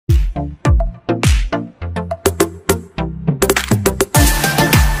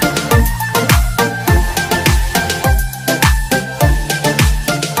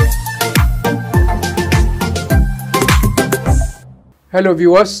Hello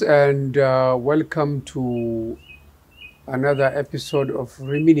viewers, and welcome to another episode of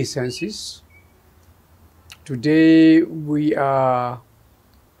Reminiscences. Today we are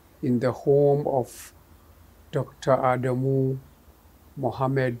in the home of Dr. Adamu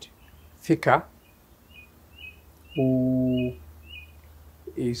Muhammed Fika, who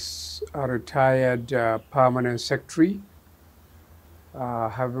is a retired permanent secretary,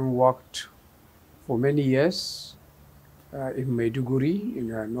 having worked for many years in Maiduguri,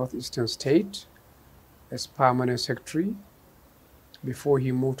 in a northeastern state, as permanent secretary, before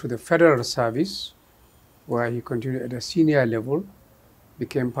he moved to the federal service, where he continued at a senior level,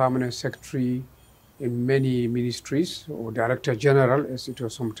 became permanent secretary in many ministries, or director general, as it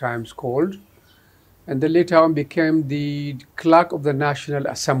was sometimes called, and then later on became the clerk of the National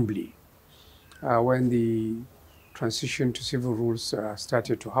Assembly when the transition to civil rules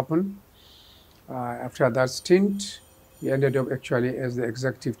started to happen. After that stint, he ended up actually as the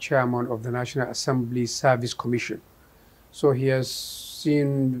executive chairman of the National Assembly Service Commission. So he has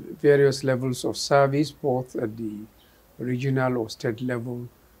seen various levels of service, both at the regional or state level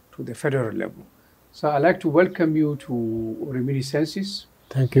to the federal level. So I'd like to welcome you to Reminiscences.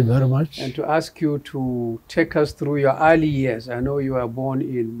 Thank you very much. And to ask you to take us through your early years. I know you were born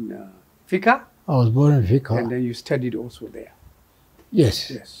in Fika. I was born in Fika. And then you studied also there. Yes.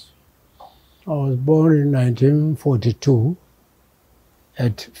 Yes. I was born in 1942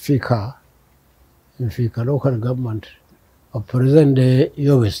 at Fika, in Fika local government of present-day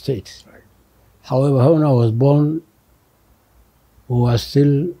Yobe State. Right. However, when I was born, we were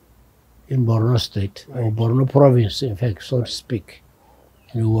still in Borno State, Right. or Borno province, in fact, so to speak.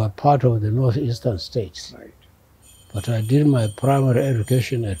 And we were part of the northeastern states. Right. But I did my primary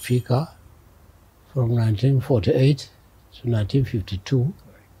education at Fika from 1948 to 1952.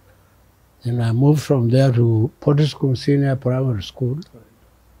 Then I moved from there to Potiskum Senior Primary School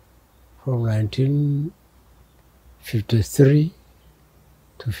from 1953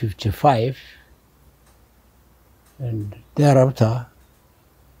 to 55. And thereafter,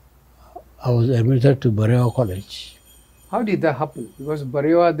 I was admitted to Barewa College. How did that happen? Because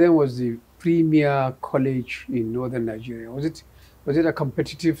Barewa then was the premier college in northern Nigeria. Was it a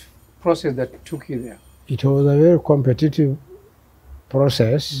competitive process that took you there? It was a very competitive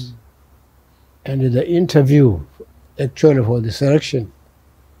process. And the interview, actually for the selection,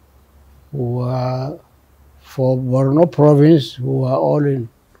 were for Borno province, who were all in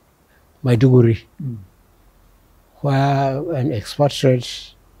Maiduguri, where an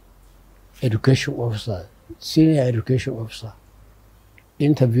expatriate education officer, senior education officer,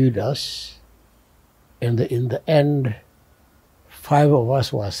 interviewed us, and in the end, 5 of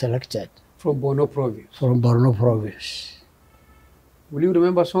us were selected. From Borno province? From Borno province. Will you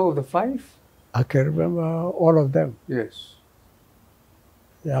remember some of the 5? I can remember all of them. Yes.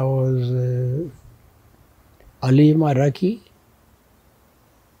 There was Ali Maraki,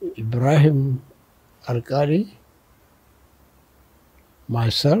 Ibrahim Alkali,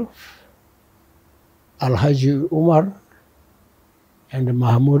 myself, Alhaji Umar, and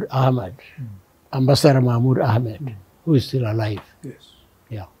Mahmoud Ahmed, Ambassador Mahmoud Ahmed, who is still alive. Yes.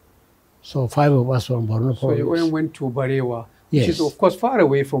 Yeah. So 5 of us from Borno So you province. went to Barewa, Yes. which is of course far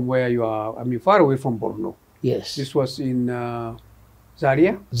away from where you are, far away from Borno. Yes. This was in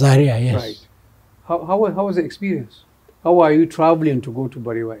Zaria? Zaria, yes. Right. How was the experience? How are you traveling to go to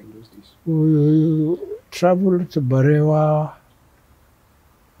Barewa in those days? We traveled to Barewa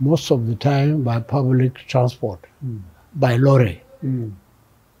most of the time by public transport, by lorry. And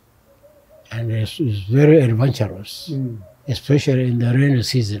it's very adventurous, especially in the rainy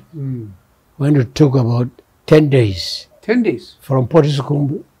season, when it took about 10 days 10 days? from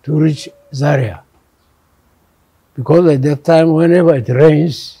Potiskum to reach Zaria. Because at that time, whenever it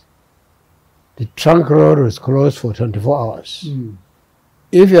rains, the trunk road is closed for 24 hours.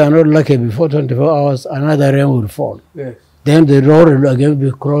 If you are not lucky, before 24 hours, another rain will fall. Yes. Then the road will again be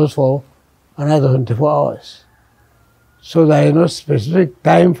closed for another 24 hours. So there is no specific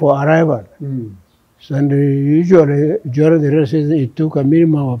time for arrival. So usually during the rainy season, it took a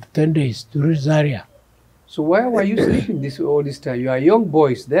minimum of 10 days to reach Zaria. So where were you sleeping all this time? You are young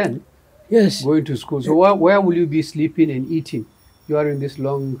boys then, Yes. going to school. So where will you be sleeping and eating? You are in these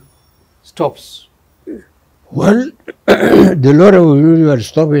long stops. Well, the lorry will usually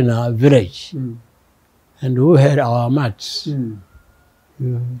stop in a village, and we had our mats.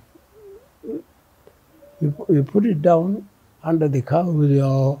 You put it down under the car with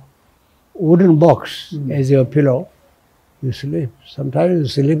your wooden box as your pillow. You sleep. Sometimes you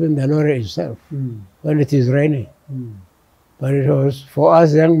sleep in the lorry itself when it is raining. But it was, for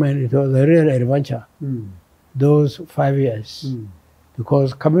us young men, it was a real adventure. Those 5 years.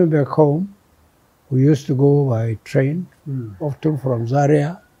 because coming back home, we used to go by train, often from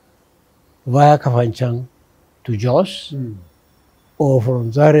Zaria via Kafanchang to Jos, or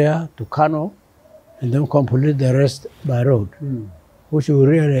from Zaria to Kano, and then complete the rest by road, which we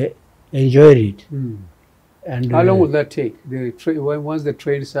really enjoyed it. And how long would that take? Once the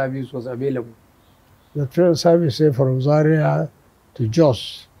train service was available? The train service from Zaria to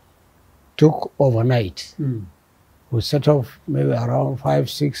Jos took overnight. We set off maybe around 5,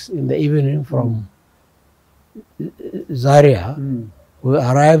 6 in the evening from Zaria. We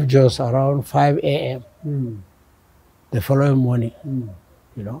arrived just around 5 a.m. The following morning,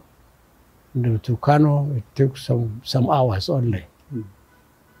 you know. And to Kano, it took some hours only.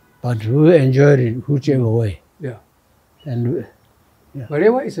 But we enjoyed it whichever way. Yeah. And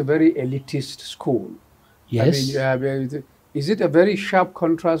Barewa is a very elitist school. yes. I mean, is it a very sharp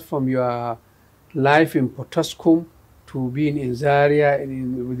contrast from your life in Potoskum to being in Zaria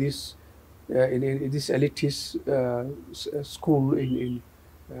and with this elitist school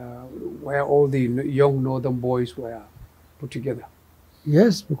where all the young northern boys were put together?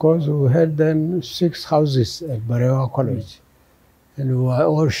 Yes, because we had then 6 houses at Barewa College, and we were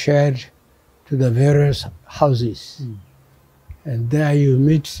all shared to the various houses. And there you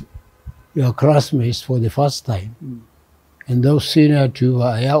meet your classmates for the first time, and those senior to you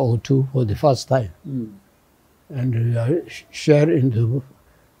a year or two for the first time. And we are shared into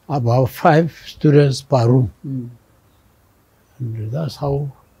about 5 students per room. And that's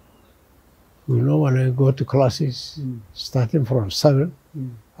how we normally go to classes, starting from 7,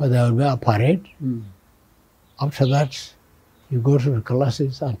 where there will be a parade. After that, you go to the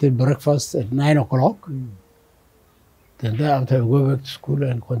classes until breakfast at 9 o'clock. Then thereafter, you go back to school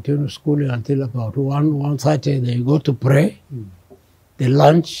and continue schooling until about 1:30. Then you go to pray, the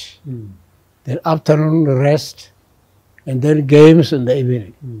lunch, then afternoon rest, and then games in the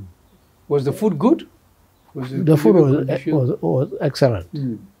evening. Was the food good? The food was excellent.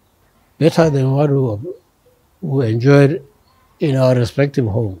 Better than what we enjoyed in our respective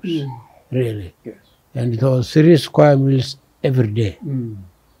homes, really. Yes. And it was 3 square meals every day.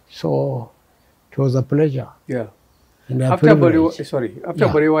 So it was a pleasure. Yeah. And After Yeah.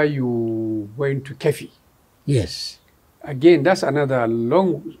 Barewa, you went to Kefi. Yes. Again, that's another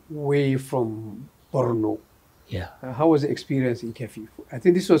long way from Borno. Yeah. How was the experience in Kefi? I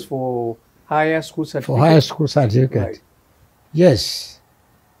think this was for higher school certificate. For higher school certificate. Right. Yes.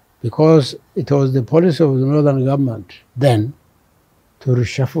 Because it was the policy of the northern government then to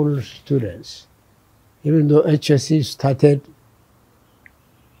reshuffle students. Even though HSC started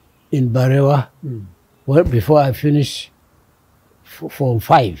in Barewa, before I finished Form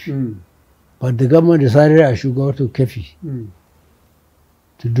 5. But the government decided I should go to Kefi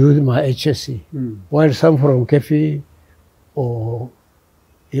to do my HSC. While some from Kefi or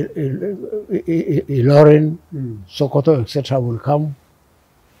Ilorin, Sokoto, etc. will come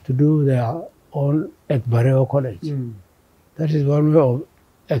to do their own at Barewa College. That is one way of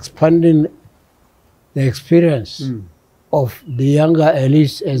expanding the experience of the younger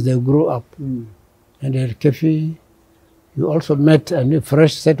elites as they grew up. And at Kefi, you also met a new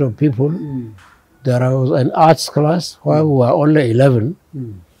fresh set of people. There was an arts class where we were only 11,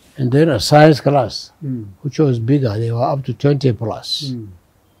 and then a science class, which was bigger. They were up to 20 plus.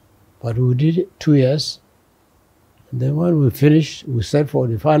 But we did 2 years. And then when we finished, we set for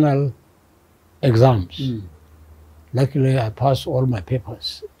the final exams. Luckily, I passed all my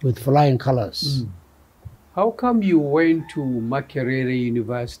papers with flying colors. How come you went to Makerere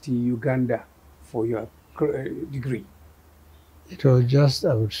University, Uganda, for your degree? It was just,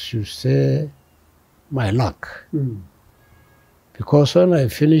 I should say, my luck. Because when I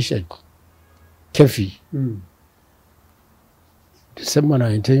finished at Kefi, December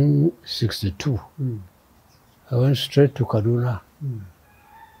 1962, I went straight to Kaduna,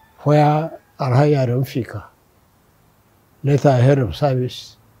 where Alhaji Adamu Fika, later head of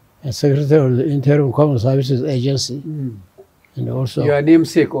service and secretary of the Interim Common Services Agency, and also your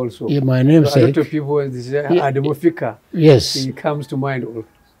namesake also. Yeah, my namesake. A lot of people say Adamu Fika. Yes. He comes to mind.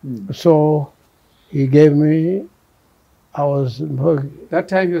 So he gave me. That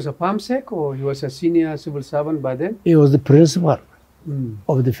time he was a PAMSEC or he was a senior civil servant by then? He was the principal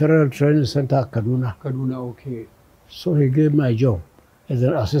of the Federal Training Center, Kaduna. Kaduna, okay. So he gave me a job as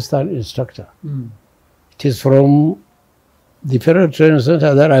an assistant instructor. It is from the Federal Training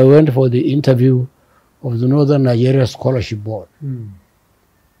Center that I went for the interview of the Northern Nigeria Scholarship Board.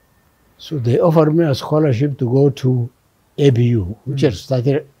 So they offered me a scholarship to go to ABU, which had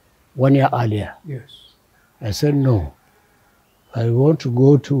started 1 year earlier. Yes. I said no. I want to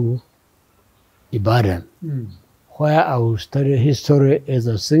go to Ibadan, where I will study history as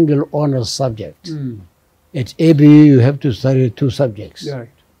a single honors subject. At ABU, you have to study 2 subjects. Right.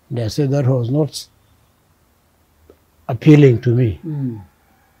 And I said that was not appealing to me.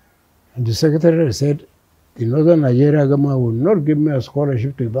 And the secretary said, the Northern Nigeria government will not give me a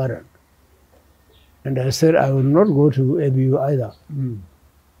scholarship to Ibadan. And I said, I will not go to ABU either.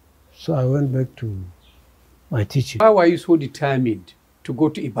 So I went back to my teaching. Why were you so determined to go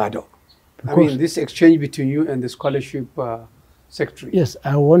to Ibadan? I mean, this exchange between you and the scholarship secretary. Yes,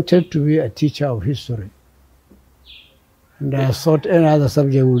 I wanted to be a teacher of history. And I thought any other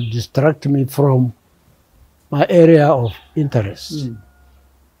subject would distract me from my area of interest.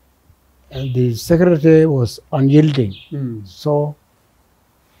 And the secretary was unyielding. So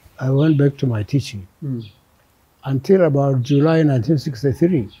I went back to my teaching until about July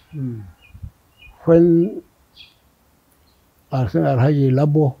 1963, when Alhaji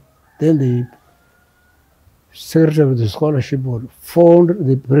Labo, then the secretary of the scholarship board, phoned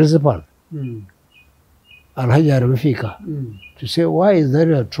the principal, Alhaji Fika, to say, why is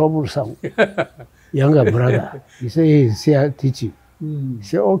there a troublesome younger brother? He said, he's here teaching. He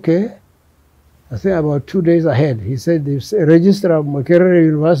said, okay. I think about 2 days ahead, he said the registrar of Makerere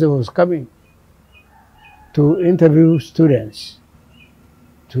University was coming to interview students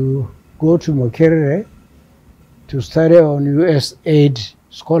to go to Makerere to study on US aid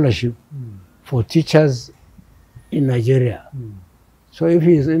scholarship for teachers in Nigeria. So if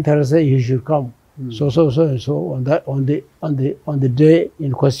he is interested, he should come. So and so on that on the day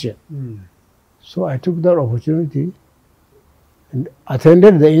in question. So I took that opportunity and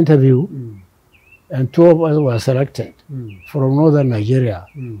attended the interview. And 2 of us were selected from northern Nigeria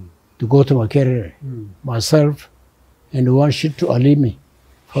to go to Makerere. Myself and one Shitu Alimi.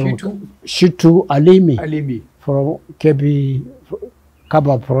 Shitu Alimi from Kebi,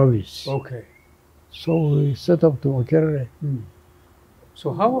 Kaba province. Okay. So we set up to Makerere.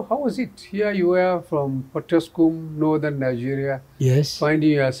 So how was it? Here you were from Potoskum, northern Nigeria. Yes.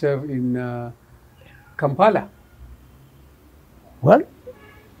 Finding yourself in Kampala. Well,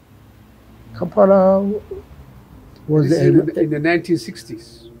 Kampala was in the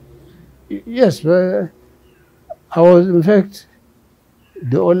 1960s. Yes, but I was in fact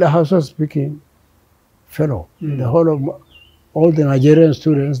the only Hausa-speaking fellow. In the whole of all the Nigerian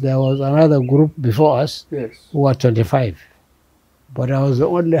students, there was another group before us who were 25. But I was the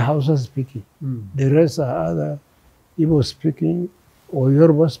only Hausa-speaking. The rest are either Igbo-speaking or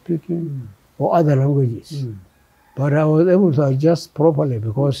Yoruba-speaking or other languages. But I was able to adjust properly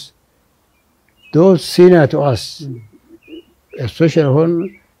because those senior to us, especially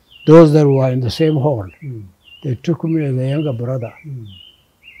when those that were in the same hall, they took me as a younger brother,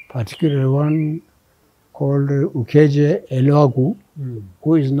 particularly one called Ukeje Eluagu,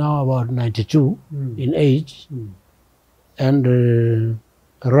 who is now about 92 in age, and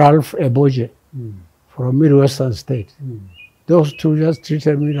Ralph Eboje from Midwestern State. Those 2 just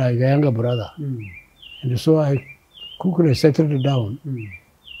treated me like a younger brother. And so I quickly settled down.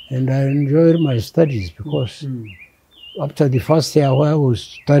 And I enjoyed my studies because after the first year where we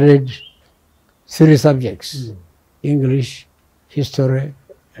studied 3 subjects, English, history,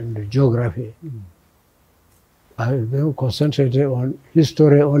 and geography, I then concentrated on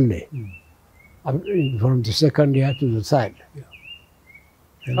history only, from the 2nd year to the 3rd.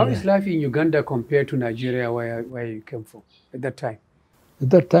 How is life in Uganda compared to Nigeria, where you came from at that time? At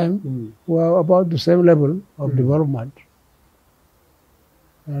that time, we were about the same level of development.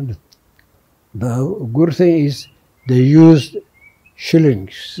 And the good thing is they used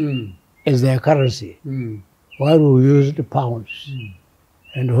shillings as their currency, while we used pounds.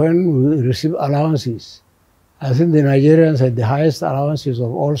 And when we received allowances, I think the Nigerians had the highest allowances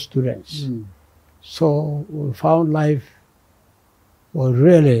of all students. So we found life was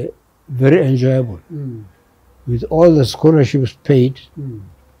really very enjoyable. With all the scholarships paid,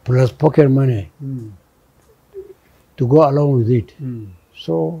 plus pocket money to go along with it.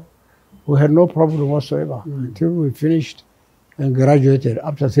 So we had no problem whatsoever until we finished and graduated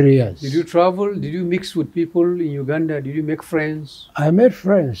after 3 years. Did you travel? Did you mix with people in Uganda? Did you make friends? I made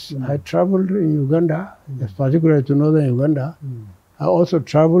friends. I traveled in Uganda, particularly to northern Uganda. I also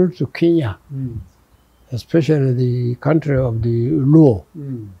traveled to Kenya, especially the country of the Luo,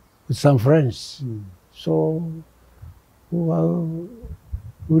 with some friends. So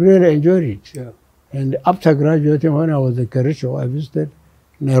we really enjoyed it. And after graduating, when I was in Kericho, I visited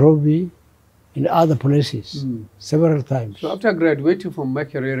Nairobi and other places several times. So after graduating from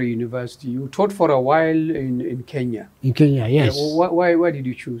Makerere University, you taught for a while in Kenya. In Kenya, yes. Why did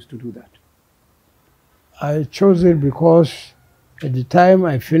you choose to do that? I chose it because at the time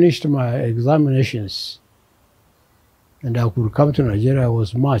I finished my examinations, and I could come to Nigeria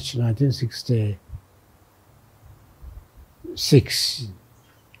was March 1966.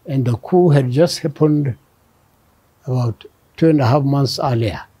 And the coup had just happened about 2.5 months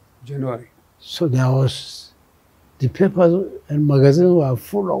earlier. January. So there was, the papers and magazines were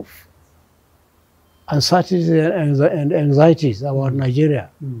full of uncertainties and anxieties about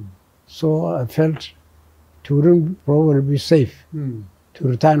Nigeria. So I felt it wouldn't probably be safe to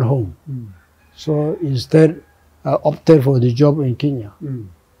return home. So instead, I opted for the job in Kenya,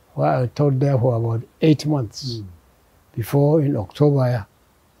 where I taught there for about 8 months. Before, in October,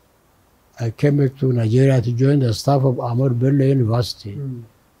 I came back to Nigeria to join the staff of Ahmad Bello University,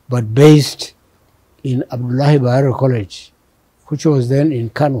 but based in Abdullahi Bayero College, which was then in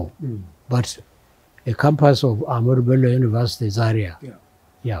Kano, but a campus of Ahmad Bello University, Zaria.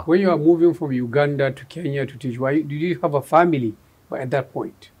 Yeah. When you are moving from Uganda to Kenya to teach, did you have a family at that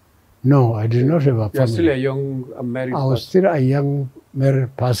point? No, I did not have a family. You are still a young married person. I was still a young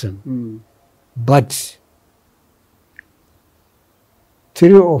married person. But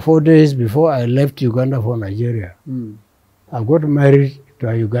 3 or 4 days before I left Uganda for Nigeria, I got married to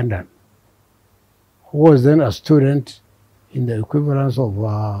a Ugandan who was then a student in the equivalence of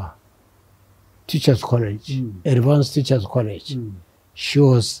Teachers College, Advanced Teachers College. She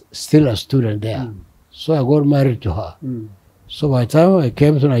was still a student there. So I got married to her. So by the time I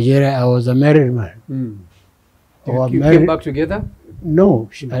came to Nigeria, I was a married man. You came back together? No,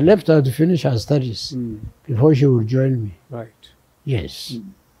 I left her to finish her studies before she would join me. Right. Yes.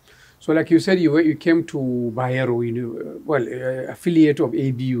 So like you said, you came to Bayero, affiliate of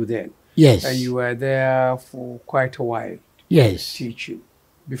ABU then. Yes. And you were there for quite a while. Yes. Teaching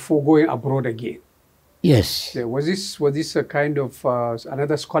before going abroad again. Yes. Was this a kind of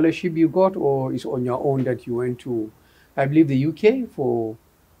another scholarship you got, or is on your own that you went to, I believe, the UK for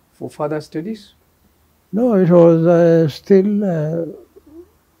further studies? No, it was still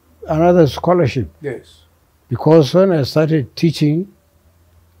another scholarship. Yes. Because when I started teaching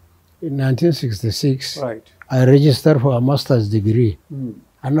in 1966, I registered for a master's degree. And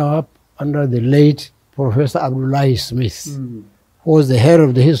now under the late Professor Abdullahi Smith, who was the head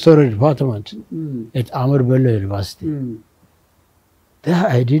of the history department at Ahmad Bello University. There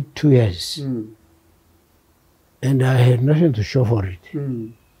I did 2 years. And I had nothing to show for it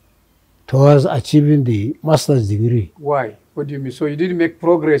towards achieving the master's degree. Why? What do you mean? So you didn't make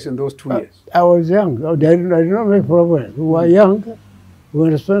progress in those 2 years? I was young. I did not make progress. We were young.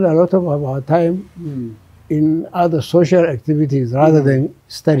 We spent a lot of our time in other social activities rather than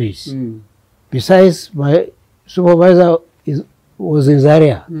studies. Besides, my supervisor was in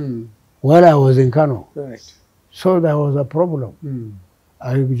Zaria while I was in Kano. Right. So there was a problem.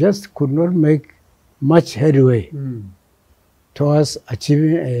 I just could not make much headway towards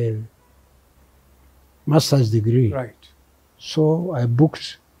achieving a master's degree. Right. So I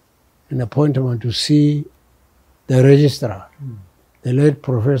booked an appointment to see the registrar, the late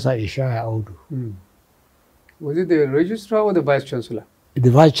Professor Ishaya Audu. Was it the registrar or the vice chancellor?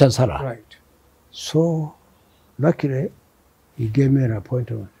 The vice chancellor. Right. So luckily, he gave me an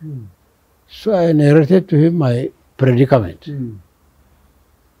appointment. So I narrated to him my predicament,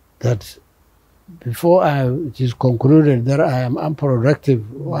 that before it is concluded that I am unproductive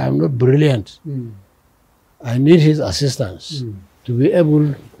or I am not brilliant, I need his assistance to be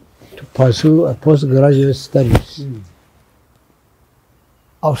able to pursue a postgraduate studies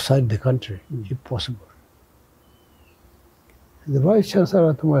outside the country, if possible. The vice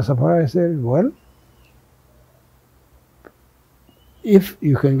chancellor, to my surprise, said, well, if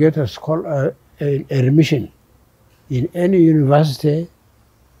you can get a admission in any university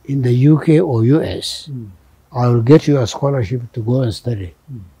in the UK or US, I will get you a scholarship to go and study.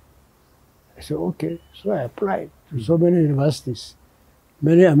 I said, okay. So I applied to so many universities.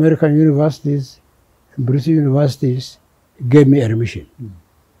 Many American universities and British universities gave me admission.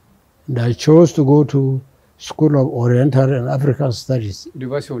 And I chose to go to School of Oriental and African Studies,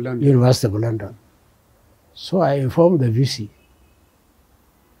 University of London. University of London. So I informed the VC.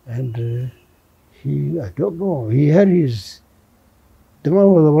 And I don't know, he had the man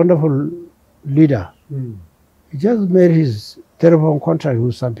was a wonderful leader. He just made his telephone contract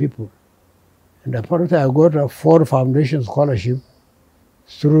with some people. And apparently I got a Ford Foundation scholarship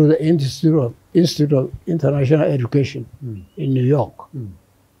through the Institute of International Education in New York.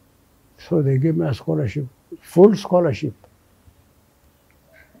 So they gave me a scholarship, full scholarship.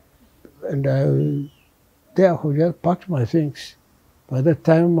 And I therefore just packed my things. By that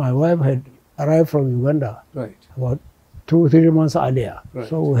time, my wife had arrived from Uganda about 2 or 3 months earlier.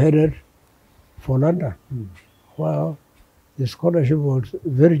 So we headed for London. Well, the scholarship was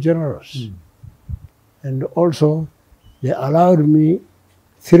very generous. And also, They allowed me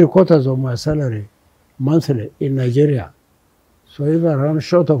 3/4 of my salary monthly in Nigeria. So if I run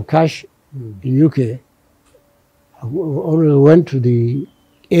short of cash in UK, I always went to the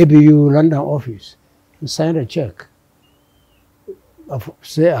ABU London office and signed a check of,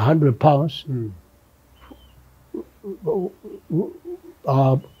 say, £100.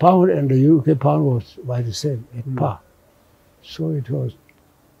 Our pound and the UK pound was by the same, at par. So it was.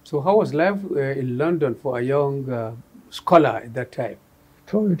 So how was life in London for a young scholar at that time?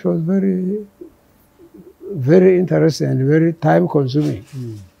 So it was very, very interesting and very time consuming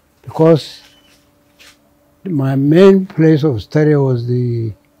because my main place of study was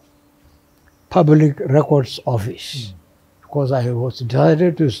the Public Records Office because I was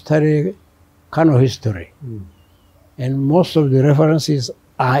decided to study Kano history. And most of the references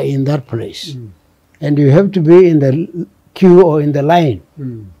are in that place. And you have to be in the queue or in the line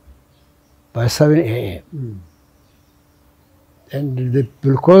by 7 a.m. And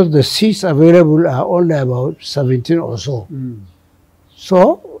because the seats available are only about 17 or so.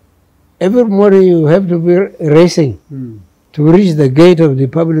 So every morning you have to be racing to reach the gate of the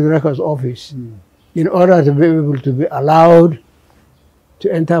Public Records Office in order to be able to be allowed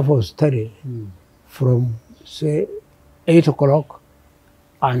to enter for study from, say, 8 o'clock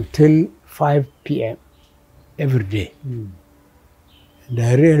until 5 p.m. every day. And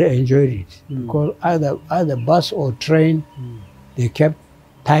I really enjoyed it because either bus or train, they kept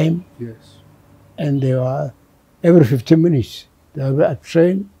time. Yes. And they were every 15 minutes, there will be a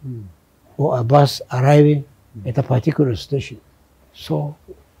train or a bus arriving at a particular station. So,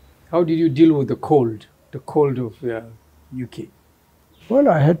 how did you deal with the cold of UK? well,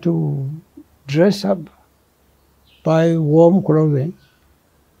 I had to dress up, buy warm clothing,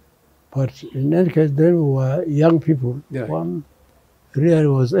 but in any case, then we were young people. Yeah. One really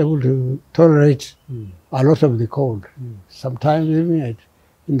was able to tolerate a lot of the cold. Sometimes even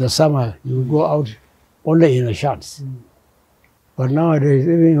in the summer, you go out only in a shorts. But nowadays,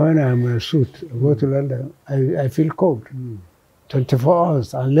 even when I'm in a suit, I go to London, I feel cold. 24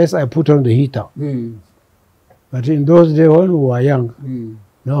 hours, unless I put on the heater. But in those days when we were young,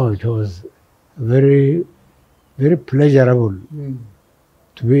 no, it was very, very pleasurable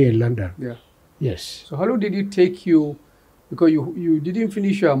to be in London. Yeah. Yes. So how long did it take you, because you didn't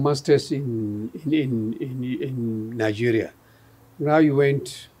finish your master's in Nigeria. Now you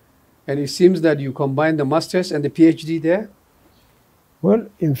went, and it seems that you combined the master's and the PhD there? Well,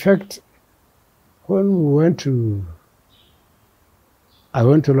 in fact, when I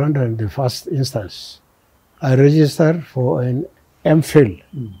went to London in the first instance, I registered for an MPhil,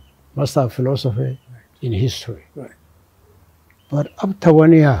 Master of Philosophy in History. Right. But after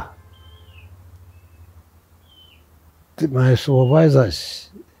 1 year, my supervisors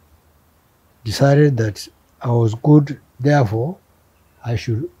decided that I was good, therefore I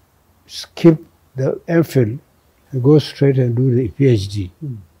should skip the MPhil and go straight and do the PhD.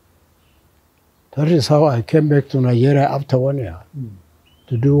 That is how I came back to Nigeria after 1 year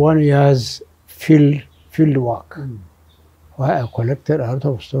to do 1 year's field work, where I collected a lot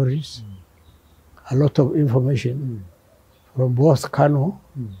of stories, a lot of information from both Kano,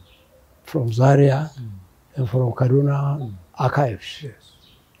 from Zaria, and from Kaduna archives,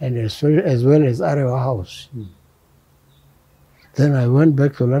 and as well as Arewa House. Then I went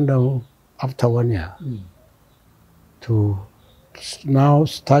back to London after 1 year to now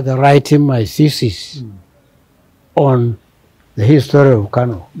start writing my thesis on the history of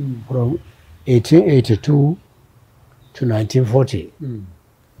Kano from 1882 to 1940.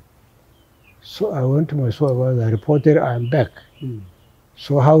 So I went to my supervisor, I reported I'm back.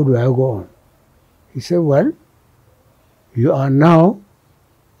 So how do I go on? He said, well, you are now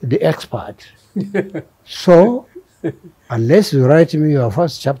the expert. So unless you write me your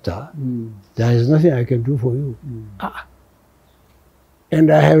first chapter, there is nothing I can do for you.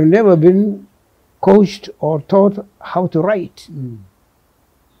 And I have never been coached or taught how to write.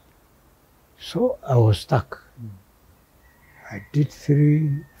 So I was stuck. I did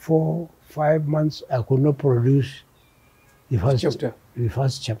 3, 4, 5 months. I could not produce the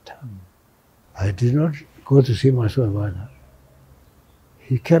first chapter. I did not go to see my supervisor.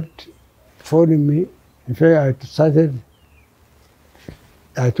 He kept phoning me. In fact,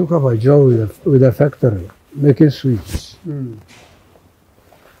 I took up a job with a factory, making sweets.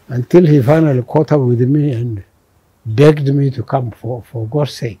 Until he finally caught up with me and begged me to come for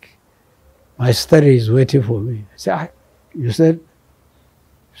God's sake. My study is waiting for me. I said, you said,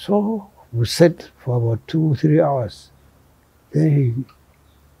 so we sat for about 2, 3 hours. Then he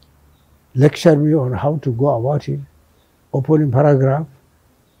lectured me on how to go about it, opening paragraph,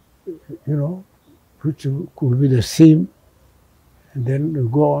 which could be the theme, and then we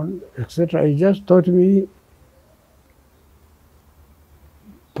go on, etc. He just taught me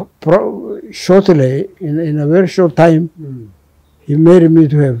shortly, in a very short time, he made me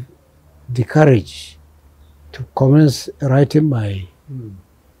to have the courage to commence writing my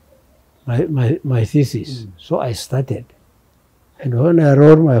thesis. So I started. And when I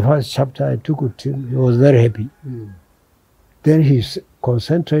wrote my first chapter, I took it to him. He was very happy. Then he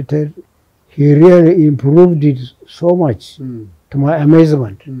concentrated. He really improved it so much, to my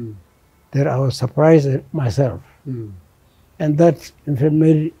amazement, that I was surprised at myself. And that, in fact,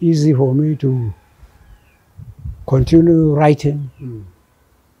 made it easy for me to continue writing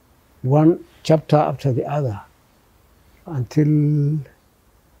one chapter after the other until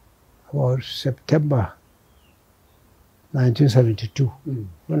about September 1972,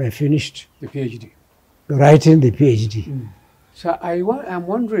 when I finished the PhD. Writing the PhD. So I'm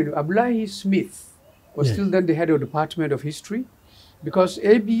wondering, Abdullahi Smith was Yes. still then the head of the Department of History, because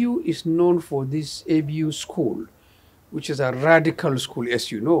ABU is known for this ABU school, which is a radical school,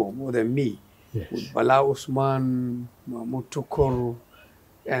 as you know, more than me. Yes. With Bala Usman, Mahmoud Tukur,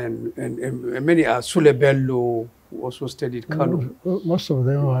 and many are Sule Bello, who also studied Kano. Most of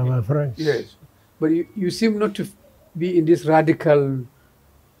them are my friends. Yes. But you seem not to be in this radical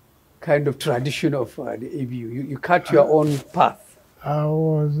kind of tradition of the ABU. You cut your own path. I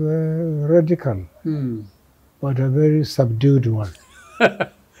was radical, but a very subdued one.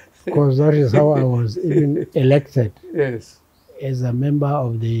 Because that is how I was even elected as a member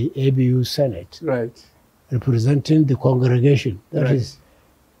of the ABU Senate, representing the congregation. That is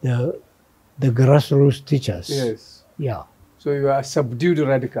the grassroots teachers. Yes. Yeah. So you are a subdued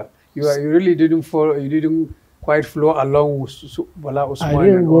radical. You really didn't follow. You didn't quite flow along with Bala Usman. I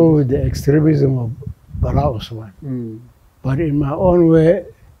didn't go with the extremism of Bala Usman, but in my own way,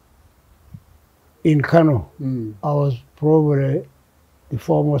 in Kano, I was probably the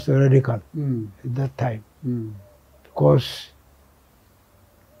foremost radical at that time, because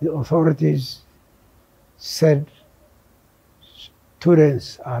the authorities said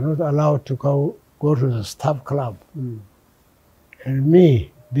students are not allowed to go to the staff club. And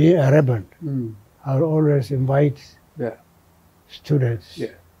me, being a rebel, I would always invite students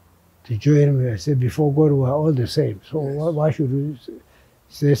to join me. I said, before God, we are all the same. So why should we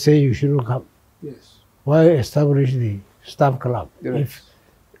say you shouldn't come? Yes. Why establish the staff club if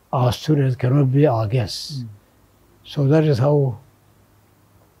our students cannot be our guests? So that is how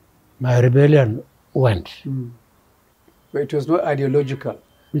my rebellion went. But it was not ideological.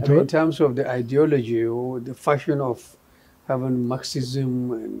 In terms of the ideology or the fashion of having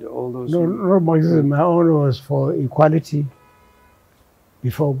Marxism and all those. No, not Marxism. My own was for equality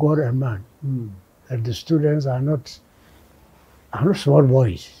before God and man. That the students are not small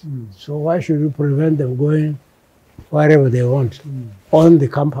boys. So why should you prevent them going wherever they want on the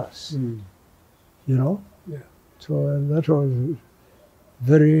campus? You know? Yeah. So that was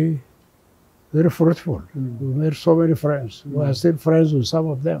very, very fruitful. We made so many friends. We are still friends with some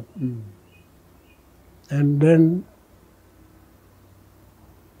of them. And then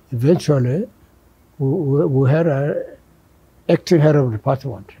eventually we had an acting head of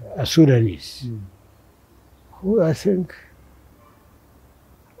department, a Sudanese, who I think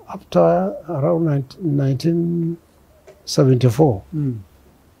after around 1974,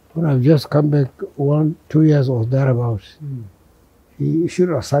 when I've just come back 1-2 years or thereabouts, he issued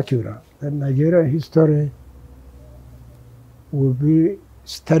a circular that Nigerian history will be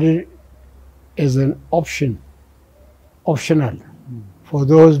studied as an optional for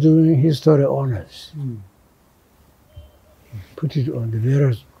those doing history honors. He put it on the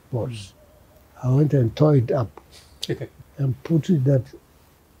various boards. I went and tore it up and put it that,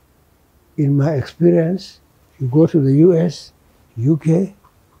 in my experience, you go to the US, UK,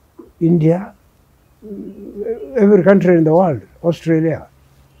 India, every country in the world, Australia,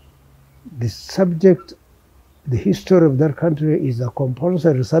 the subject, the history of that country is a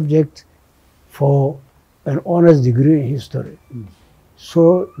compulsory subject for an honors degree in history.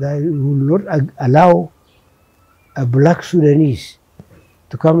 So that you will not allow a black Sudanese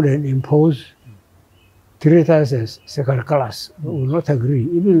to come and impose, treat us as second class. We will not agree.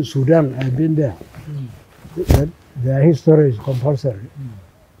 Even in Sudan, I've been there. Their history is compulsory.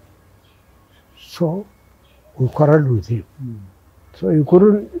 So we quarreled with him. So he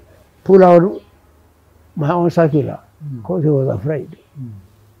couldn't pull out my own circular because he was afraid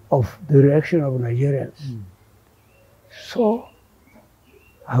of the reaction of Nigerians. So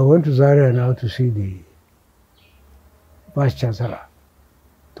I went to Zaria now to see the Vice Chancellor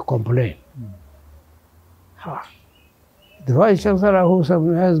to complain. The Vice Chancellor, who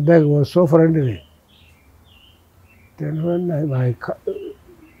some years back was so friendly, Then when my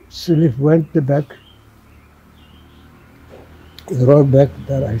slip went back, he wrote back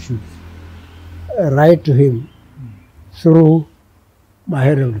that I should write to him through my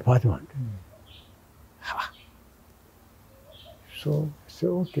head of department. So I said,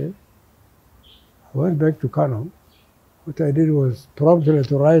 okay. I went back to Kano. What I did was promptly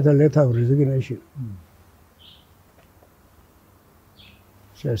to write a letter of resignation.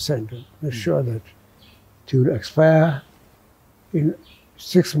 So I sent it, make sure that it will expire in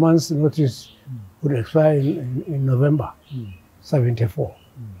 6 months. Notice would expire in November 74.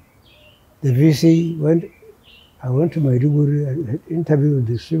 The VC went. I went to Maiduguri and had interviewed with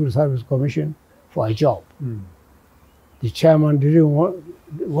the Civil Service Commission for a job. The chairman didn't want,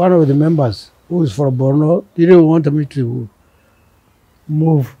 one of the members who is from Borno didn't want me to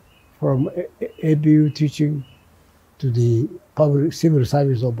move from ABU teaching to the public civil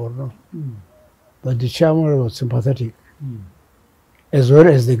service of Borno. But the chairman was sympathetic, as well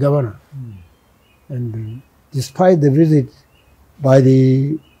as the governor. And despite the visit by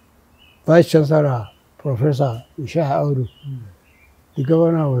the Vice Chancellor, Professor Ishah Audu, the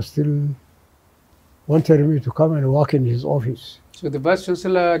governor was still wanted me to come and work in his office. So the Vice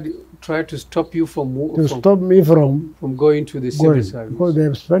Chancellor tried to stop you from stop me from going to the civil service. Because they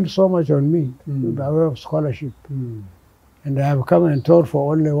have spent so much on me by way of scholarship. And I have come and taught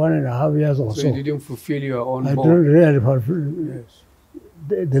for only 1.5 years or so. So you didn't fulfill your own I didn't really fulfill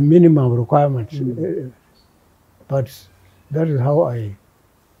the minimum requirements. But that is how I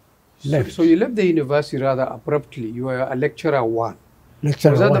left. So you left the university rather abruptly. You were a lecturer one.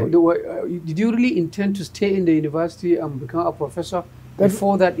 Lecturer one. Did you really intend to stay in the university and become a professor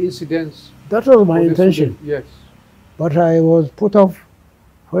before that incident? That was my intention. Yes. But I was put off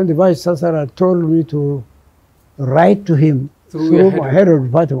when the Vice Chancellor told me to write to him through my head of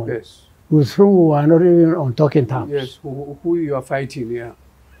department, with whom we were not even on talking terms. Yes, who you are fighting, yeah.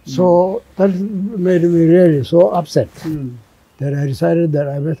 So that made me really so upset that I decided that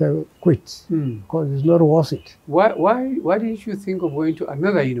I better quit because it's not worth it. Why didn't you think of going to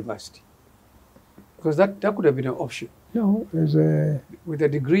another university? Because that could have been an option. No, with a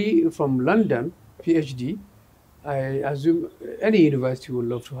degree from London, PhD, I assume any university would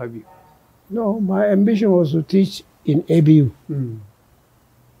love to have you. No, my ambition was to teach in ABU.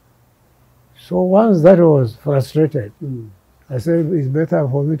 So once that was frustrated, I said it's better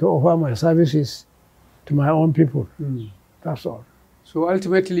for me to offer my services to my own people. That's all. So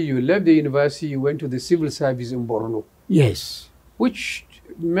ultimately you left the university, you went to the civil service in Borno. Yes. Which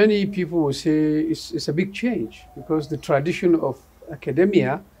many people will say is a big change because the tradition of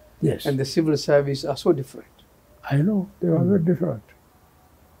academia and the civil service are so different. I know, they were very different.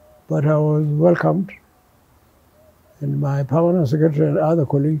 But I was welcomed, and my permanent secretary and other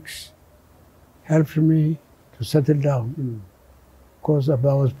colleagues helped me to settle down because I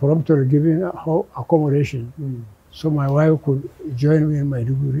was promptly given accommodation so my wife could join me in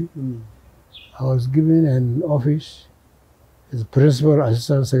Maiduguri. I was given an office as principal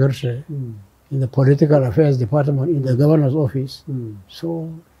assistant secretary in the political affairs department in the governor's office.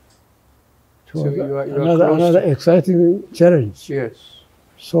 So it was another exciting challenge. Yes.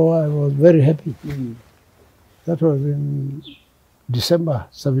 So I was very happy. That was in December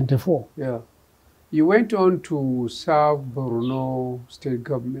 74. Yeah. You went on to serve Borno state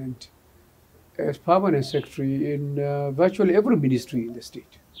government as permanent secretary in virtually every ministry in the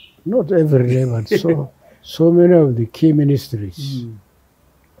state. Not every day, but so many of the key ministries,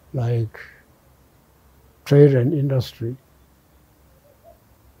 like trade and industry,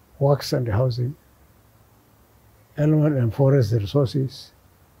 works and housing, element and forest resources,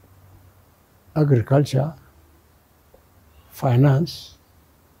 agriculture, finance,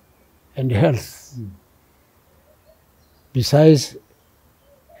 and health. Besides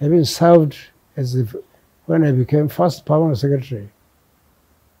having served when I became first permanent secretary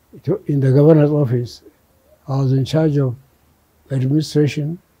in the governor's office, I was in charge of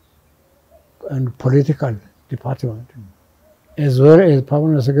administration and political department, as well as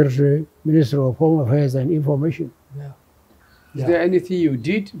permanent secretary, Minister of Home Affairs and Information. Is there anything you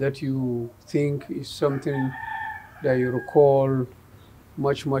did that you think is something that you recall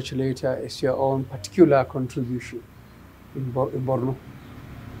much later as your own particular contribution in Borno?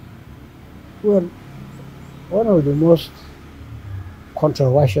 Well, one of the most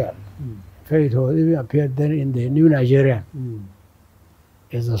controversial, it was even appeared then in the New Nigerian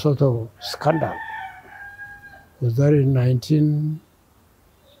as a sort of scandal, was that in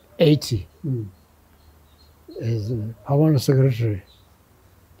 1980 as permanent secretary,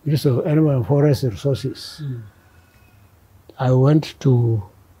 Minister of Animal and Forest Resources. I went to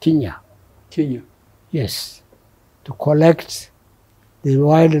Kenya. Kenya? Yes. to collect the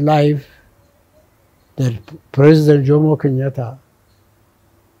wildlife that President Jomo Kenyatta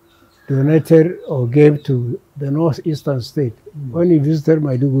donated or gave to the northeastern state when he visited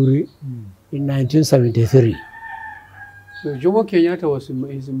Maiduguri in 1973. So Jomo Kenyatta was in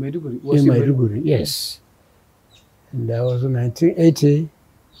Maiduguri? Was in Maiduguri, yes. And that was in 1980.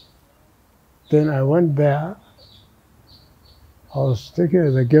 Then I went there. I was taken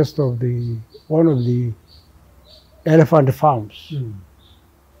as a guest of one of the elephant farms.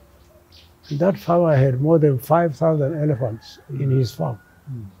 In that farm, I had more than 5,000 elephants in his farm.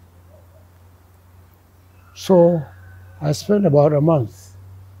 So I spent about a month.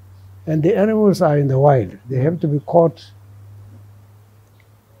 And the animals are in the wild. They have to be caught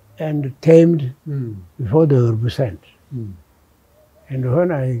and tamed before they will be sent. And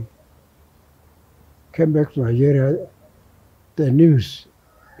when I came back to Nigeria, the news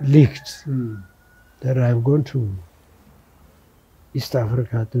leaked that I've gone to East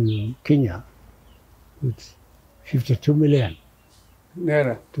Africa, to Kenya, with 52 million.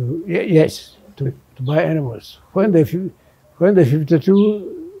 Naira? Yes, to buy animals. When the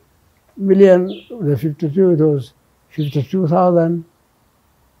 52 million, the 52, it was 52,000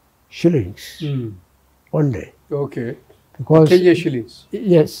 shillings only. Okay. Because Kenya shillings?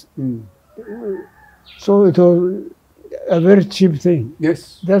 Yes. So it was a very cheap thing.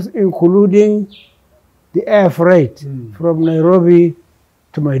 Yes. That's including the air freight from Nairobi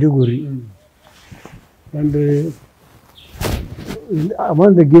to Maiduguri. And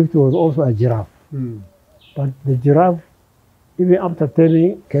among the gift was also a giraffe. But the giraffe, even after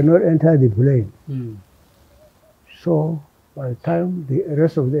taming, cannot enter the plane. So by the time the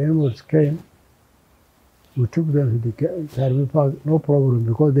rest of the animals came, we took them to the Caribbean Park, no problem,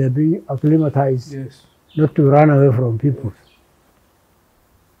 because they're being acclimatized not to run away from people.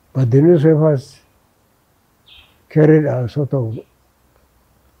 But the newspapers carried a sort of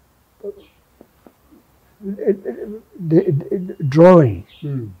drawing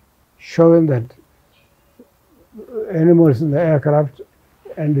showing that animals in the aircraft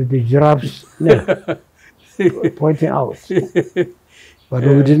and the giraffe's neck pointing out. But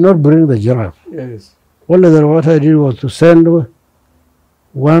we did not bring the giraffe. Yes. Only that what I did was to send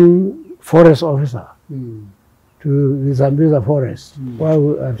one forest officer to the Zambeza forest,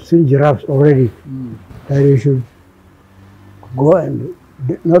 where I've seen giraffes already, that you should go and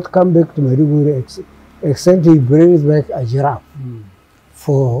not come back to Maiduguri except he brings back a giraffe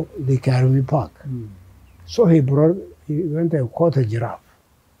for the Caribbean Park. So he went and caught a giraffe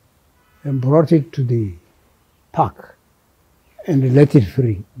and brought it to the park and let it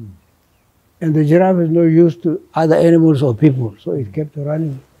free. And the giraffe is not used to other animals or people, so it kept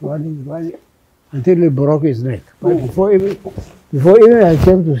running until it broke its neck. But before even I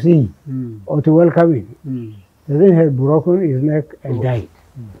came to see or to welcome it, the thing had broken his neck and died.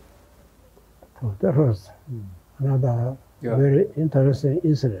 So that was another very interesting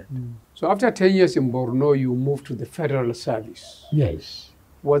incident. So after 10 years in Borno, you moved to the federal service. Yes.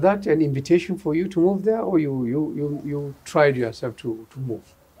 Was that an invitation for you to move there, or you tried yourself to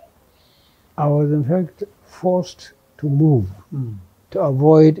move? I was in fact forced to move to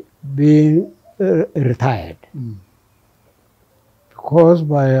avoid being retired. Because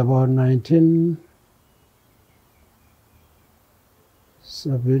by about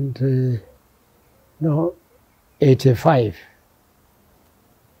 85,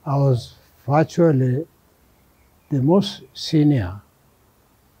 I was virtually the most senior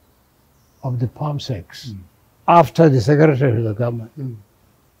of the PAMSECs after the Secretary of the Government.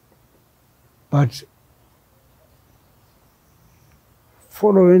 But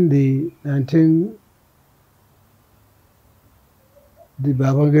following the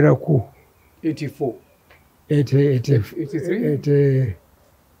Babangida coup, 84. 83?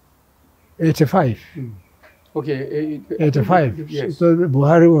 85. Okay. 85. Yes. So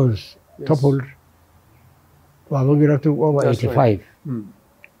Buhari was toppled. Babangida took over 85. Right.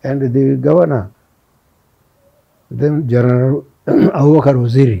 And the governor, then General Abubakar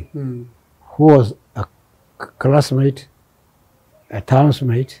Waziri, who was a classmate, a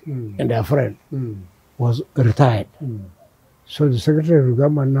townsmate, and a friend, was retired. So the Secretary of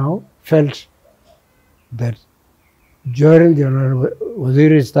Government now felt that during General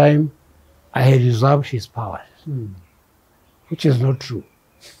Waziri's time, I had usurped his powers, which is not true.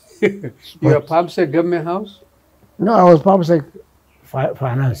 You were PAMSEC government house? No, I was PAMSEC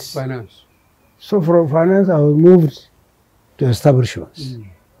finance. Finance. So from finance, I was moved to establishments.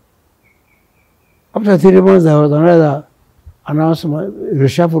 After 3 months, there was another announcement,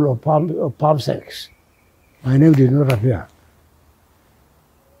 reshuffle of PAMSECs. My name did not appear.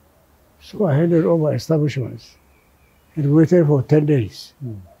 So I handed over establishments and waited for 10 days.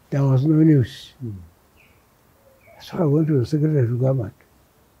 There was no news. So I went to the Secretary of Government.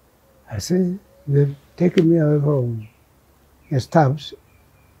 I said, you have taken me away from the staffs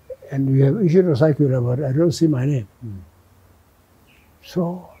and you have issued a circular, but I don't see my name.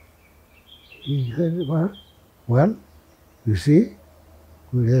 So he said, well, you see,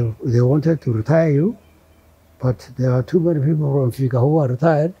 they wanted to retire you, but there are too many people from Fika who are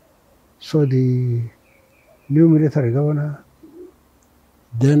retired. So the new military governor,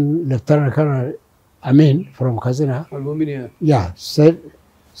 then Lieutenant Colonel Amin from Kazina,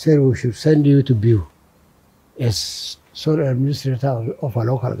 said we should send you to Biu as sole administrator of a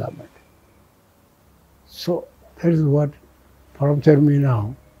local government. So that is what prompted me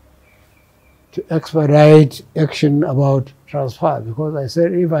now to expedite action about transfer, because I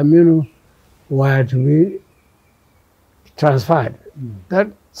said if Aminu were to be transferred, that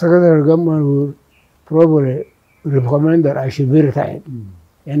Secretary of Government would probably recommend that I should be retired.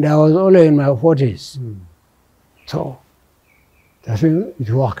 And I was only in my 40s. So I think it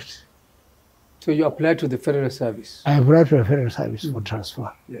worked. So you applied to the federal service? I applied to the federal service for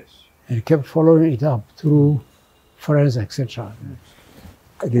transfer. Yes. And kept following it up through friends, etc.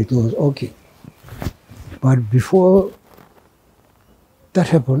 And it was okay. But before that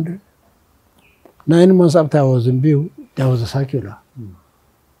happened, 9 months after I was in Biu, there was a circular.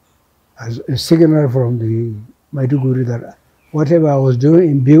 As a signal from the Maiduguri that whatever I was doing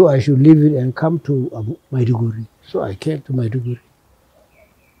in Biu, I should leave it and come to Maiduguri. So I came to Maiduguri.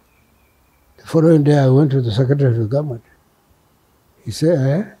 The following day, I went to the Secretary of the Government. He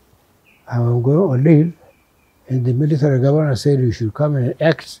said, I'm going on leave, and the military governor said you should come and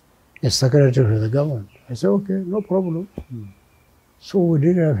act as Secretary of the Government. I said, okay, no problem. So we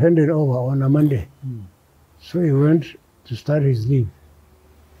did have handed over on a Monday. So he went to start his leave.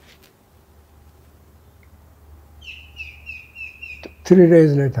 3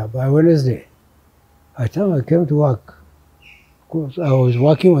 days later, by Wednesday, by the time I came to work, of course, I was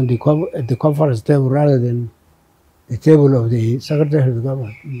working on at the conference table rather than the table of the Secretary of the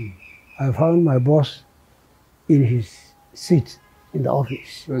Government. I found my boss in his seat in the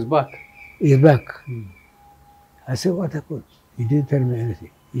office. He was back? He's back. I said, what happened? He didn't tell me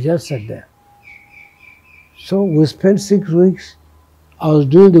anything. He just sat there. So we spent 6 weeks. I was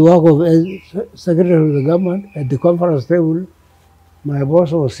doing the work of Secretary of the Government at the conference table. My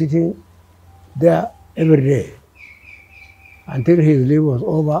boss was sitting there every day. Until his leave was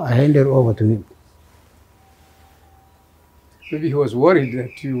over, I handed over to him. Maybe he was worried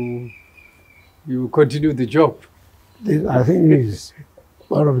that you continue the job. I think he's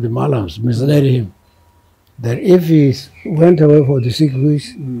one of the Malams misled him. That if he went away for the 6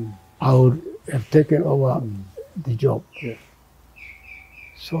 weeks, I would have taken over the job.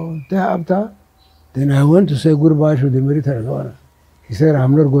 So thereafter, then I went to say goodbye to the military governor. He said,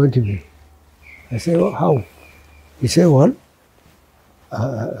 I'm not going to be. I said, well, how? He said, well,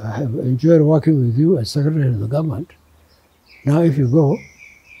 I have enjoyed working with you as Secretary of the Government. Now if you go,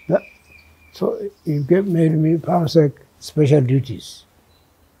 so he made me PAMSEC special duties.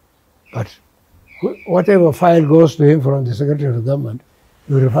 But whatever file goes to him from the Secretary of the Government,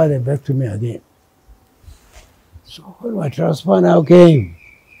 he will refer it back to me again. So when my transfer now came,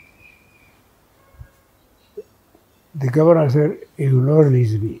 the governor said he will not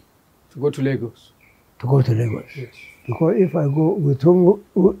release me. To go to Lagos? To go to Lagos. Yes. Because if I go with whom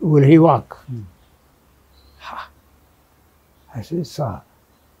will he work? I said, sir,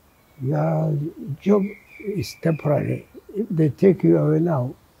 your job is temporary. If they take you away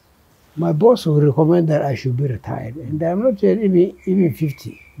now, my boss will recommend that I should be retired. And I'm not yet even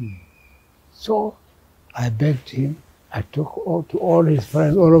 50. So I begged him. I took to all his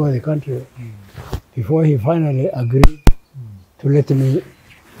friends all over the country before he finally agreed to let me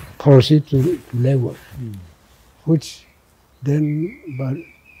proceed to Lagos, which then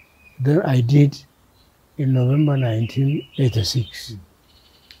I did in November 1986.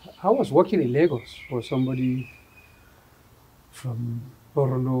 How was working in Lagos for somebody from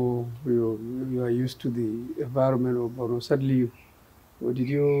Borno? You are used to the environment of Borno. Suddenly, did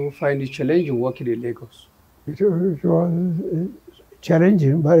you find it challenging working in Lagos? It was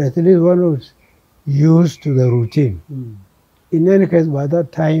challenging, but at least one was used to the routine. In any case, by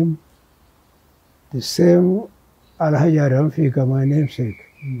that time, the same Alhaji Fika, my namesake,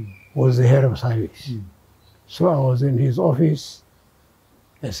 was the head of service. So I was in his office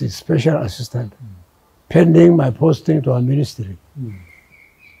as his special assistant, pending my posting to a ministry.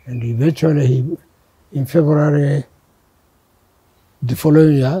 And eventually, in February the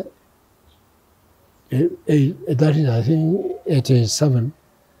following year, that is, I think, 87,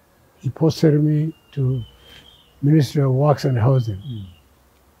 he posted me to Ministry of Works and Housing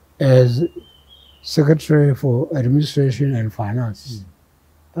as Secretary for Administration and Finance.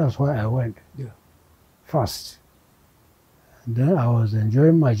 That's why I went first. And then I was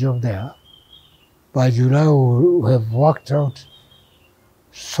enjoying my job there. By July, we have worked out,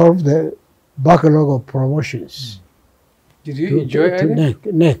 solved the backlog of promotions. Did you enjoy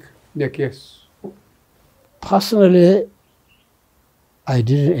it? NEC, yes. Personally, I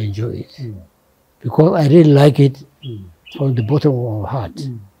didn't enjoy it because I didn't like it from the bottom of my heart.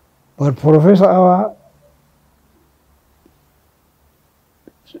 But Professor Awa,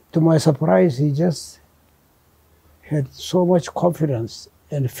 to my surprise, he just had so much confidence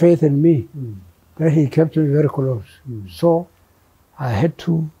and faith in me that he kept me very close. So I had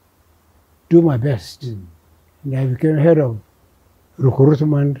to do my best. And I became head of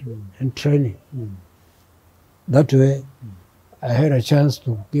recruitment and training. That way, I had a chance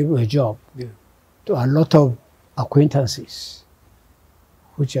to give a job to a lot of acquaintances,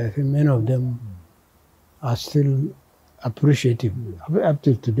 which I think many of them are still appreciative up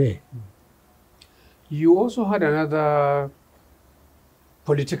to today. You also had another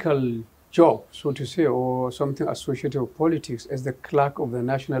political job, so to say, or something associated with politics as the clerk of the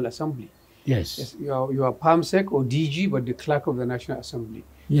National Assembly. Yes. You are PAMSEC or DG, but the clerk of the National Assembly.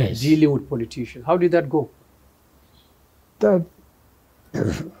 Yes. Dealing with politicians. How did that go? That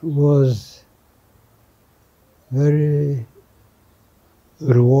was very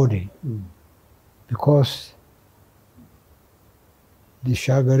rewarding because the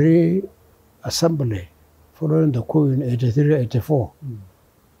Shagari Assembly, following the coup in 83-84,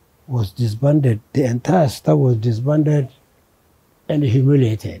 was disbanded. The entire staff was disbanded and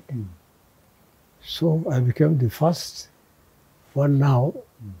humiliated. So I became the first one now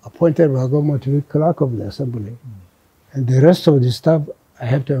appointed by government to be clerk of the assembly. And the rest of the staff, I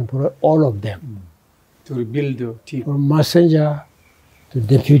have to employ all of them. To rebuild the team. From messenger to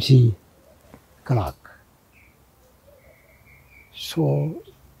deputy clerk. So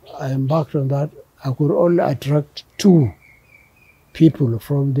I embarked on that. I could only attract 2 people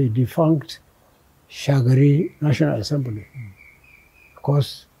from the defunct Shagari National Assembly.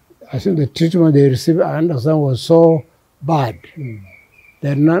 Because I think the treatment they received, I understand, was so bad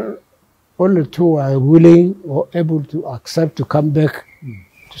that only 2 are willing or able to accept to come back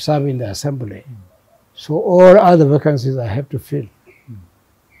to serve in the assembly. So all other vacancies I have to fill.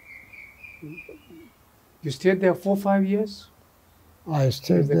 You stayed there 4 or 5 years? I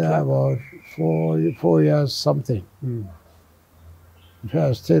stayed there about 4 years something.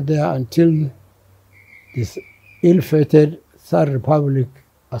 I stayed there until this ill-fated Third Republic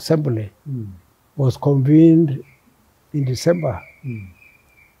Assembly was convened in December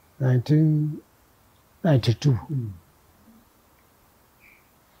 1992.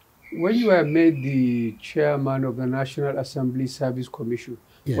 When you were made the chairman of the National Assembly Service Commission,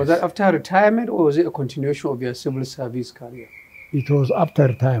 Yes. was that after retirement or was it a continuation of your civil service career? It was after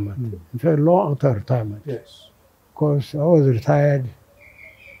retirement, in fact, long after retirement. Yes. Because I was retired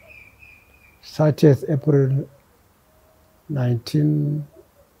 30th April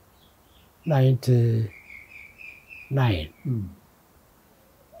 1999.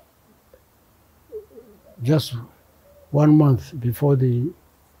 Just 1 month before the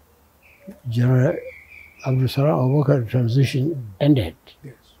General Abdul Salam Abubakar transition ended.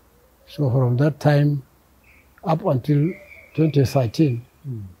 Yes. So from that time up until 2013,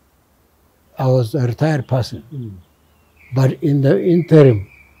 I was a retired person. But in the interim,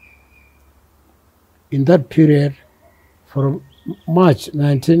 in that period, from March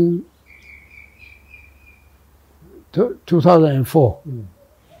 2004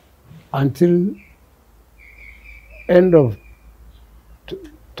 until end of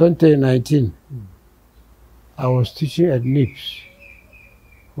 2019, I was teaching at NIPS,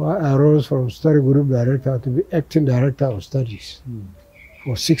 where I rose from study group director to be acting director of studies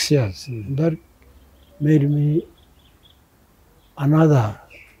for 6 years. And that made me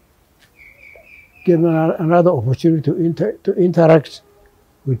gave me another opportunity to interact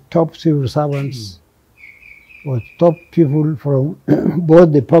with top civil servants, with top people from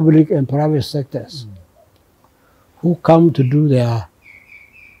both the public and private sectors who come to do their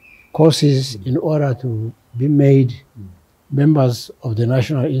courses in order to be made members of the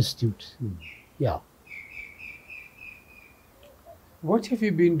National Institute. Yeah. What have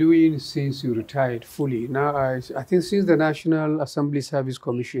you been doing since you retired fully? Now, I think since the National Assembly Service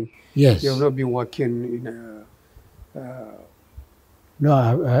Commission, Yes. you have not been working in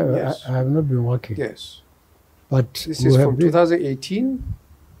No, Yes. I have not been working. yes. But This is from 2018?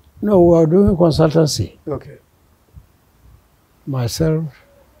 No, we are doing consultancy. Okay. Myself,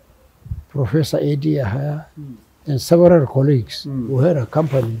 Professor A.D. Yahaya, and several colleagues who had a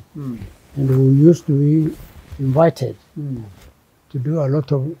company and who used to be invited to do a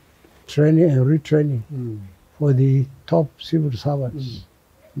lot of training and retraining for the top civil servants,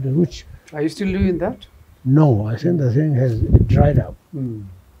 which... Are you still doing that? No, I think the thing has dried up.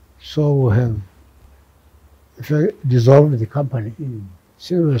 So we have dissolved the company.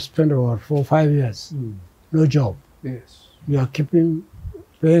 Since we spent about 4 or 5 years, no job. Yes. We are paying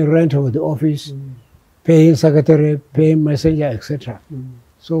rent of the office, paying secretary, paying messenger, etc.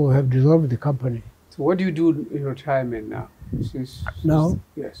 So we have dissolved the company. So what do you do in retirement now? Now?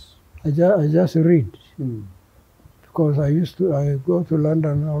 Yes. I just read. Because I go to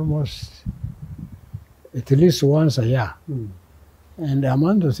London almost at least once a year. And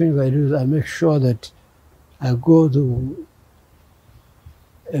among the things I do is I make sure that I go to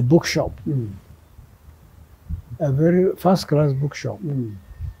a bookshop, a very first-class bookshop,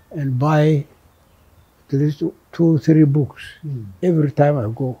 and buy at least 2 or 3 books every time I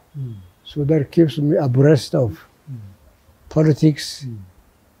go. So that keeps me abreast of politics,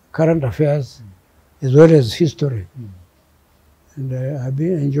 current affairs, as well as history. And I've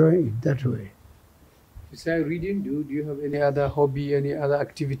been enjoying it that way. Besides reading, do you have any other hobby, any other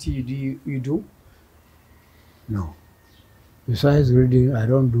activity you do? No. Besides reading, I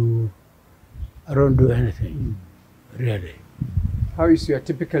don't do anything, really. How is your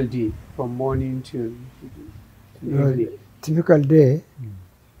typical day from morning to evening? Typical day,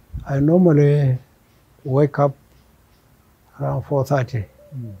 I normally wake up around 4:30,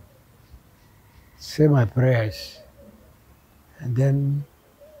 say my prayers, and then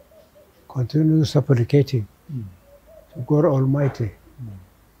continue supplicating to God Almighty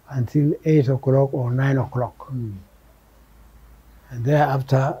until 8 o'clock or 9 o'clock. And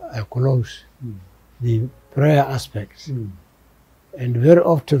thereafter I close the prayer aspects. And very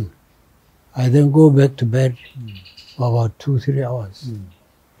often I then go back to bed for about 2 or 3 hours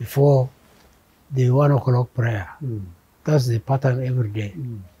before the 1 o'clock prayer. That's the pattern every day.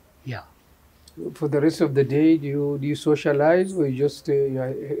 Yeah. For the rest of the day, do you socialize, or you just stay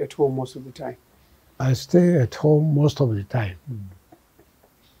at home most of the time? I stay at home most of the time.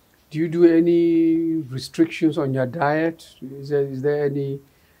 Do you do any restrictions on your diet? Is there any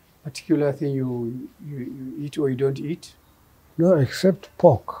particular thing you eat or you don't eat? No, except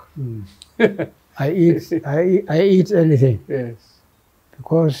pork. I eat anything. Yes.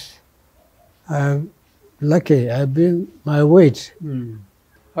 Because I'm lucky. My weight.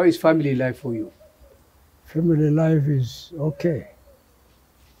 How is family life for you? Family life is okay.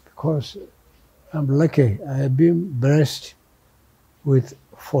 Because I'm lucky. I have been blessed with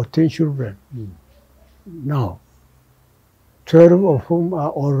 14 children. Now, 12 of whom are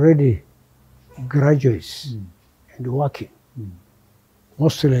already graduates and working,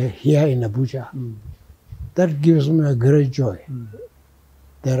 mostly here in Abuja. That gives me a great joy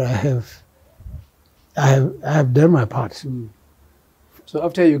that I have done my part. So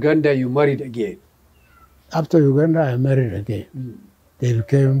after Uganda, you married again? After Uganda, I married again. They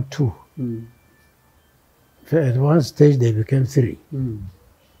became 2. At one stage, they became 3.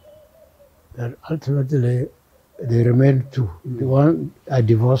 But ultimately, they remained 2. The one, I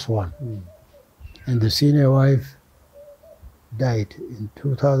divorced one. And the senior wife died in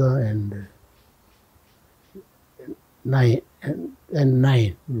 2009.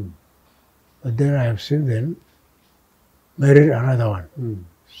 But then I have since then married another one.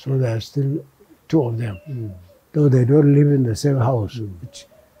 So there are still 2 of them. Though they don't live in the same house, which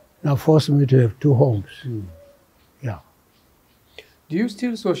now forced me to have 2 homes. Yeah. Do you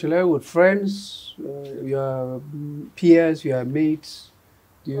still socialize with friends, your peers, your mates?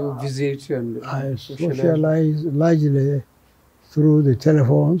 Do you visit and I socialize largely through the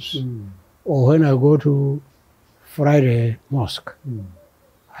telephones, or when I go to Friday mosque.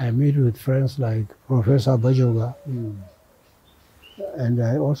 I meet with friends like Professor Bajoga, and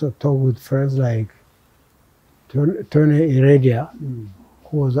I also talk with friends like Tony Iradia,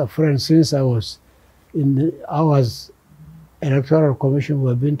 who was a friend since I was in our electoral commission.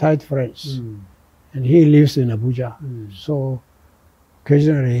 We've been tight friends, and he lives in Abuja. So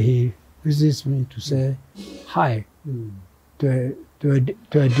occasionally he visits me to say hi to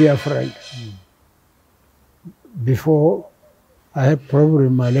a dear friend. Before I had problem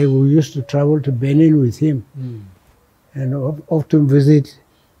in my leg, we used to travel to Benin with him, and often visit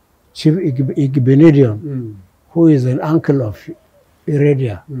Chief Igbenedion, who is an uncle of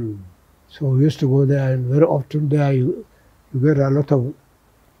Iradia. So we used to go there, and very often there you get a lot of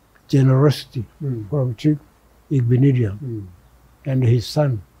generosity from Chief Igbenedion and his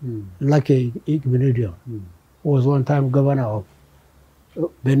son, Lucky Igbenedion, who was one time governor of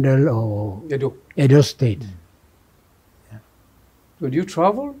Bendel or Edo State. So do you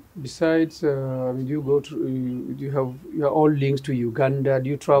travel besides, I mean, do you go to, do you have, you're all linked to Uganda? Do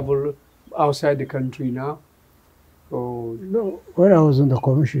you travel outside the country now? Or, No, when I was in the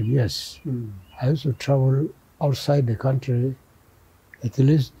commission, yes. mm, I used to travel outside the country at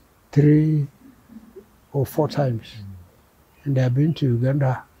least 3 or 4 times. And I've been to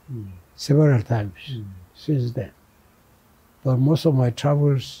Uganda several times since then. But most of my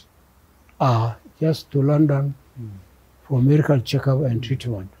travels are just to London for medical checkup and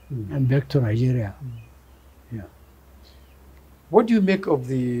treatment, and back to Nigeria. Yeah. what do you make of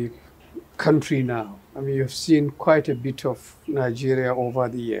the country now? I mean, you've seen quite a bit of Nigeria over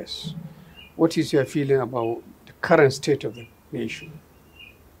the years. What is your feeling about the current state of the nation?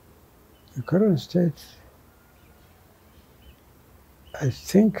 The current state, I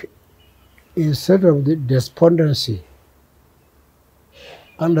think, instead of the despondency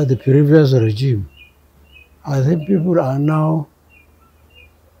under the previous regime, I think people are now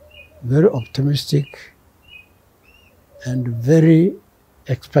very optimistic and very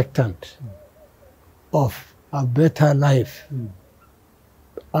expectant of a better life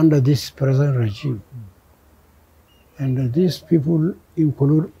under this present regime. And these people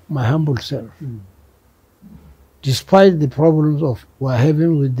include my humble self. Despite the problems of we're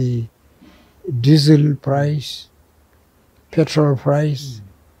having with the diesel price, petrol price,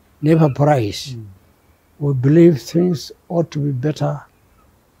 NEPA price, we believe things ought to be better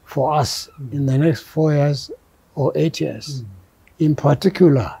for us in the next 4 years or 8 years. In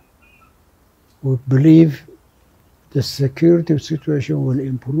particular, we believe the security situation will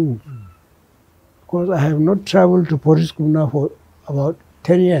improve. Because I have not traveled to Potiskum now for about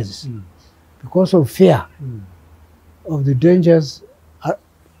 10 years because of fear of the dangers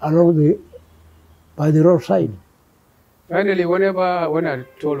by the roadside. Finally, when I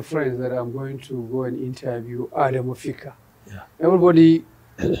told friends that I'm going to go and interview Adamu Fika, everybody,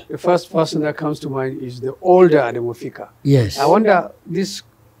 the first person that comes to mind is the older Adamu Fika. Yes. I wonder,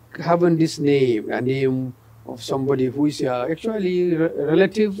 having this name, a name of somebody who is actually a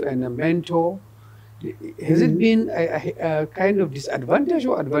relative and a mentor, has it been a kind of disadvantage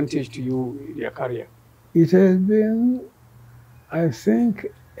or advantage to you in your career? It has been, I think,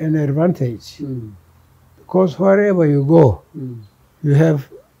 an advantage. Because wherever you go, you have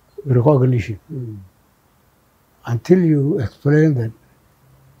recognition. Until you explain that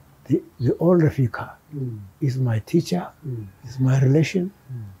the older Fika is my teacher, is my relation,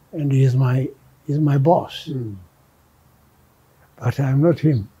 and he is my boss. But I am not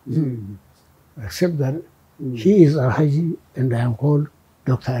him, except that he is Alhaji and I am called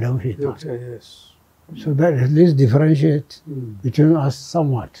Dr. Adamu Fika. Doctor, yes. So that at least differentiates between us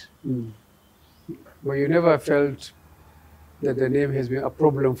somewhat. But you never felt that the name has been a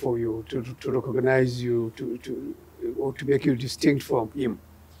problem for you to recognize you, or to make you distinct from him?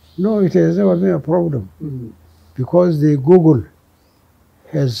 No, it has never been a problem. Because the Google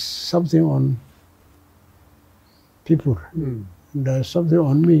has something on people. And there's something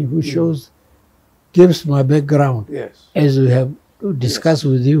on me who gives my background, as we have discussed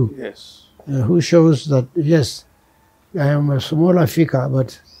with you. Who shows that, yes, I am a smaller Fika,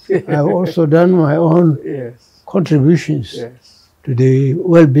 but I have also done my own contributions to the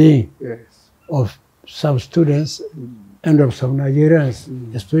well-being of some students and of some Nigerians,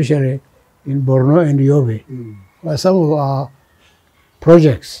 especially in Borno and Yobe, where some of our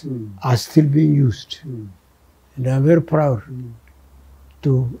projects are still being used. And I'm very proud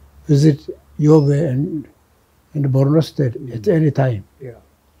to visit Yobe and Borno State at any time.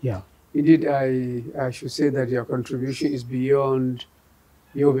 Yeah. Indeed, I should say that your contribution is beyond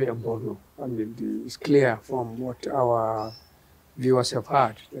Yobe and Borno. I mean, it's clear from what our viewers have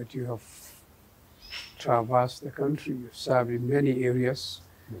heard that you have traversed the country. You've served in many areas,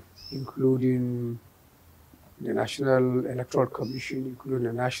 including the National Electoral Commission, including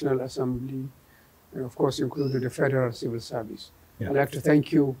the National Assembly, and of course, including the Federal Civil Service. I'd like to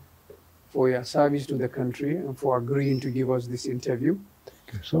thank you for your service to the country and for agreeing to give us this interview.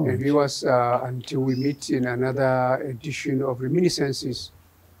 Thank you so much. And viewers, until we meet in another edition of Reminiscences,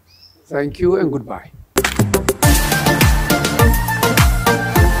 thank you and goodbye.